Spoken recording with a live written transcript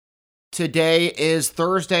Today is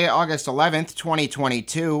Thursday, August 11th,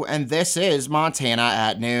 2022, and this is Montana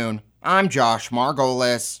at Noon. I'm Josh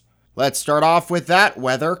Margolis. Let's start off with that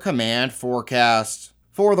Weather Command forecast.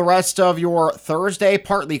 For the rest of your Thursday,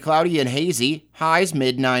 partly cloudy and hazy, highs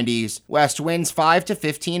mid-90s. West winds 5 to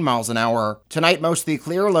 15 miles an hour. Tonight, mostly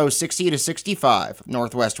clear, lows 60 to 65.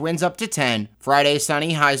 Northwest winds up to 10. Friday,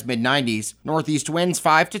 sunny, highs mid-90s. Northeast winds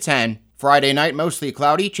 5 to 10. Friday night, mostly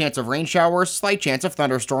cloudy, chance of rain showers, slight chance of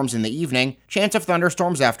thunderstorms in the evening, chance of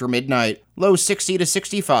thunderstorms after midnight, lows 60 to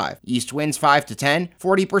 65, east winds 5 to 10,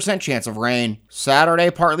 40% chance of rain.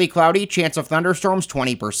 Saturday, partly cloudy, chance of thunderstorms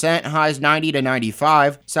 20%, highs 90 to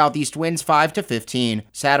 95, southeast winds 5 to 15.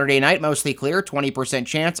 Saturday night, mostly clear, 20%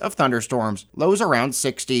 chance of thunderstorms, lows around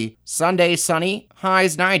 60. Sunday, sunny,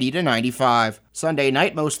 highs 90 to 95. Sunday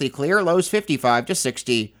night, mostly clear, lows 55 to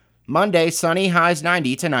 60. Monday, sunny, highs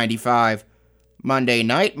 90 to 95. Monday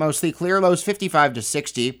night, mostly clear, lows 55 to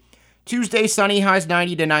 60. Tuesday, sunny, highs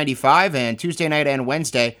 90 to 95. And Tuesday night and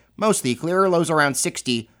Wednesday, mostly clear, lows around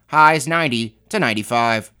 60, highs 90 to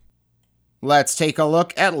 95. Let's take a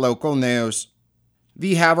look at local news.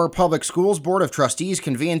 The Havre Public Schools Board of Trustees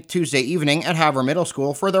convened Tuesday evening at Havre Middle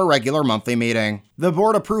School for their regular monthly meeting. The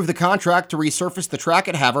board approved the contract to resurface the track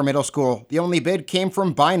at Havre Middle School. The only bid came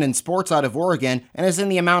from Bynum Sports out of Oregon and is in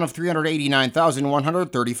the amount of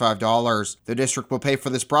 $389,135. The district will pay for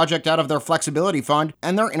this project out of their flexibility fund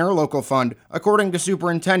and their interlocal fund, according to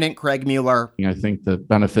Superintendent Craig Mueller. I think the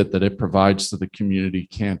benefit that it provides to the community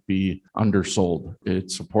can't be undersold.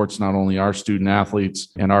 It supports not only our student athletes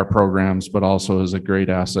and our programs, but also is a great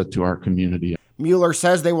asset to our community. Mueller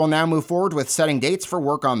says they will now move forward with setting dates for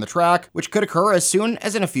work on the track, which could occur as soon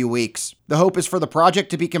as in a few weeks. The hope is for the project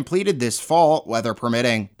to be completed this fall, weather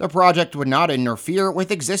permitting. The project would not interfere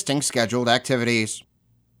with existing scheduled activities.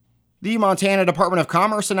 The Montana Department of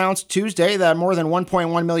Commerce announced Tuesday that more than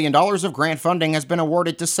 $1.1 million of grant funding has been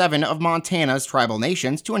awarded to 7 of Montana's tribal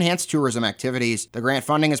nations to enhance tourism activities. The grant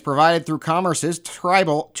funding is provided through Commerce's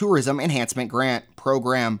Tribal Tourism Enhancement Grant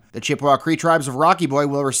program. The Chippewa Cree Tribes of Rocky Boy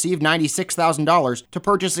will receive $96,000 to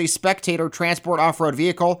purchase a Spectator transport off-road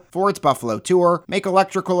vehicle for its Buffalo tour, make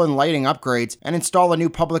electrical and lighting upgrades, and install a new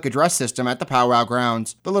public address system at the powwow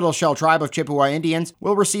grounds. The Little Shell Tribe of Chippewa Indians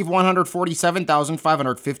will receive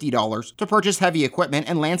 $147,550 to purchase heavy equipment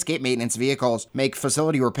and landscape maintenance vehicles, make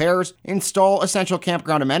facility repairs, install essential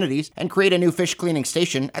campground amenities, and create a new fish cleaning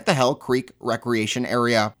station at the Hell Creek Recreation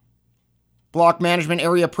Area. Block Management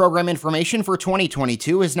Area Program information for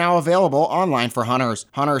 2022 is now available online for hunters.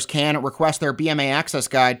 Hunters can request their BMA Access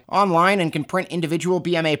Guide online and can print individual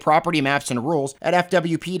BMA property maps and rules at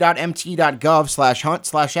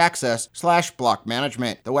fwp.mt.gov/hunt/access/block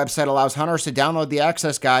management. The website allows hunters to download the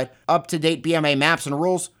Access Guide, up-to-date BMA maps and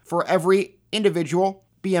rules for every individual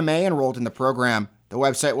BMA enrolled in the program. The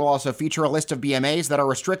website will also feature a list of BMAs that are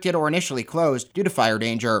restricted or initially closed due to fire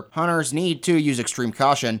danger. Hunters need to use extreme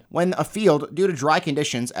caution when afield due to dry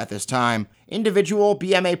conditions at this time. Individual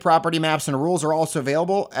BMA property maps and rules are also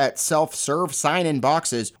available at self-serve sign-in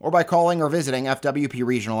boxes or by calling or visiting FWP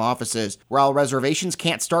regional offices. While reservations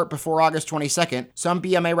can't start before August 22nd, some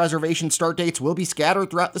BMA reservation start dates will be scattered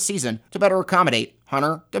throughout the season to better accommodate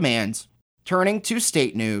hunter demands. Turning to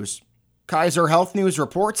state news. Kaiser Health News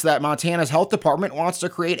reports that Montana's health department wants to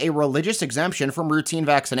create a religious exemption from routine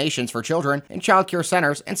vaccinations for children in child care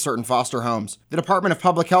centers and certain foster homes. The Department of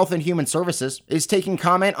Public Health and Human Services is taking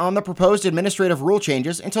comment on the proposed administrative rule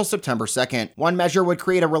changes until September 2nd. One measure would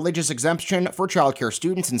create a religious exemption for child care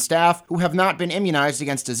students and staff who have not been immunized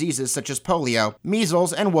against diseases such as polio,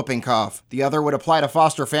 measles, and whooping cough. The other would apply to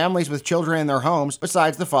foster families with children in their homes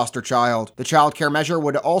besides the foster child. The child care measure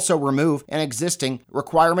would also remove an existing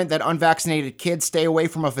requirement that unvaccinated kids stay away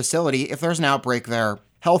from a facility if there's an outbreak there.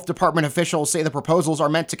 Health Department officials say the proposals are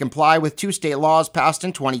meant to comply with 2 state laws passed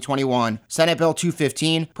in 2021. Senate Bill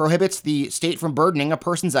 215 prohibits the state from burdening a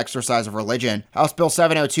person's exercise of religion. House Bill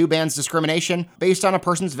 702 bans discrimination based on a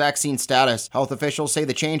person's vaccine status. Health officials say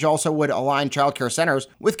the change also would align child care centers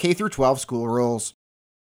with K-12 school rules.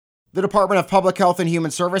 The Department of Public Health and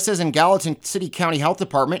Human Services and Gallatin City County Health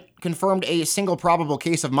Department confirmed a single probable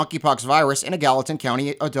case of monkeypox virus in a Gallatin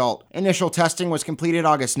County adult. Initial testing was completed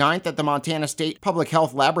August 9th at the Montana State Public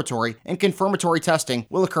Health Laboratory, and confirmatory testing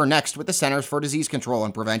will occur next with the Centers for Disease Control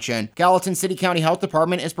and Prevention. Gallatin City County Health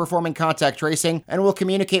Department is performing contact tracing and will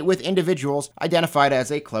communicate with individuals identified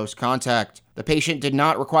as a close contact. The patient did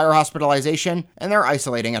not require hospitalization, and they're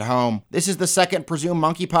isolating at home. This is the second presumed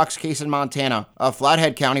monkeypox case in Montana. A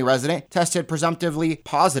Flathead County resident tested presumptively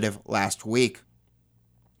positive last week.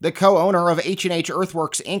 The co-owner of H&H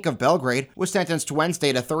Earthworks Inc. of Belgrade was sentenced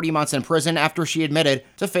Wednesday to 30 months in prison after she admitted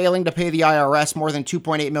to failing to pay the IRS more than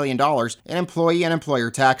 $2.8 million in employee and employer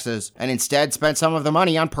taxes, and instead spent some of the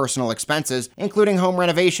money on personal expenses, including home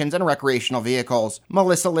renovations and recreational vehicles.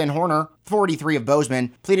 Melissa Lynn Horner, 43 of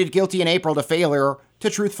Bozeman, pleaded guilty in April to failure to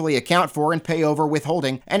truthfully account for and pay over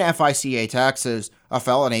withholding and FICA taxes, a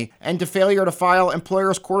felony, and to failure to file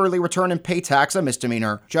employer's quarterly return and pay tax, a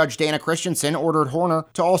misdemeanor. Judge Dana Christensen ordered Horner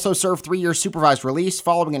to also serve 3 years supervised release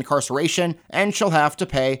following incarceration, and she'll have to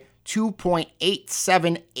pay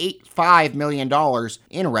 $2.8785 million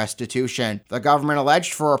in restitution. The government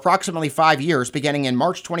alleged for approximately 5 years, beginning in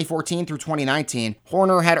March 2014 through 2019,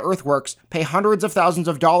 Horner had Earthworks pay hundreds of thousands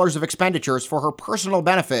of dollars of expenditures for her personal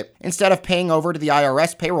benefit instead of paying over to the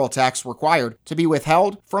IRS payroll tax required to be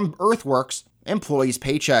withheld from Earthworks employees'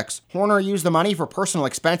 paychecks. Horner used the money for personal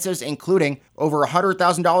expenses, including over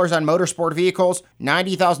 $100,000 on motorsport vehicles,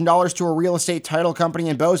 $90,000 to a real estate title company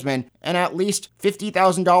in Bozeman, and at least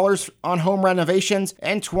 $50,000 on home renovations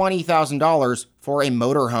and $20,000 for a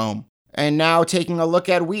motorhome. And now taking a look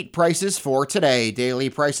at wheat prices for today.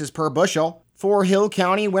 Daily prices per bushel. For Hill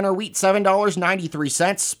County, winter wheat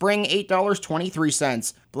 $7.93, spring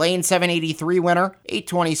 $8.23, Blaine $7.83 winter,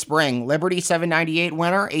 $8.20 spring, Liberty $7.98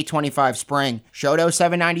 winter, $8.25 spring, Choteau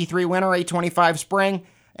 $7.93 winter, $8.25 spring,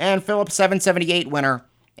 and Phillips $7.78 winter,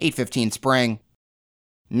 $8.15 spring.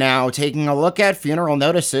 Now taking a look at funeral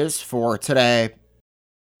notices for today.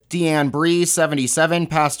 Deanne Bree, 77,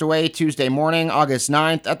 passed away Tuesday morning, August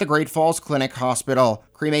 9th, at the Great Falls Clinic Hospital.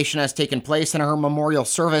 Cremation has taken place and her memorial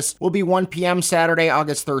service will be 1 p.m. Saturday,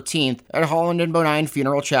 August 13th at Holland and Bonine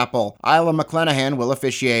Funeral Chapel. Isla McClenahan will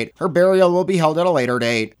officiate. Her burial will be held at a later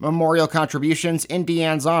date. Memorial contributions in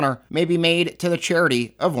Deanne's honor may be made to the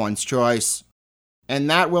charity of one's choice. And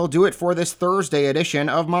that will do it for this Thursday edition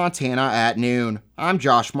of Montana at Noon. I'm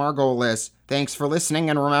Josh Margolis. Thanks for listening,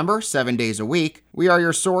 and remember, 7 days a week, we are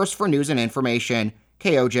your source for news and information.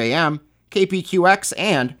 KOJM, KPQX,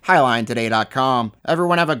 and HighlineToday.com.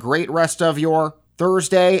 Everyone have a great rest of your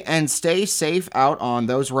Thursday, and stay safe out on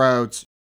those roads.